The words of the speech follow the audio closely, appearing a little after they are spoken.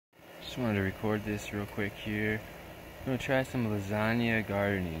Just wanted to record this real quick here. I'm going to try some lasagna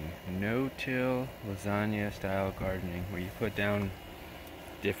gardening. No-till lasagna style gardening where you put down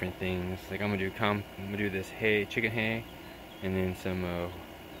different things. Like I'm gonna do this hay, chicken hay, and then some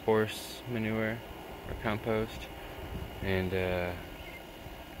horse manure or compost, and then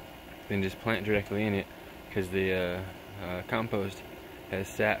just plant directly in it, because the compost has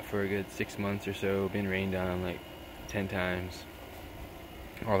sat for a good 6 months or so, been rained on like 10 times,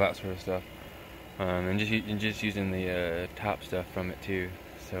 all that sort of stuff, and just using the top stuff from it too.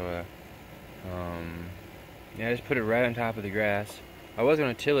 So yeah, I just put it right on top of the grass. I was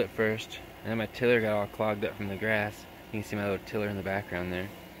going to till it first, and then my tiller got all clogged up from the grass. You can see my little tiller in the background there.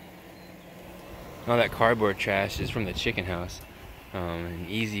 All that cardboard trash is from the chicken house. An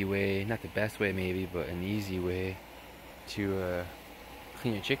easy way, not the best way maybe, but an easy way to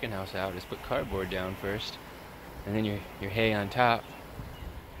clean your chicken house out is put cardboard down first, and then your hay on top,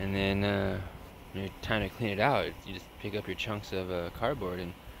 and then when you're trying to clean it out, you just pick up your chunks of cardboard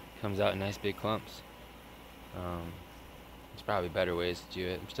and it comes out in nice big clumps. There's probably better ways to do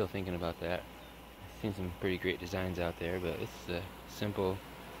it. I'm still thinking about that. I've seen some pretty great designs out there, but this is a simple,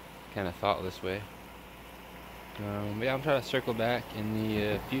 kind of thoughtless way. But yeah, I'm trying to circle back in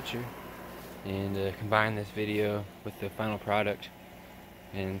the future and combine this video with the final product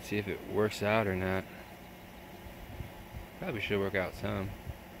and see if it works out or not. Probably should work out some.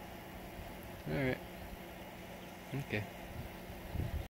 Alright. Okay.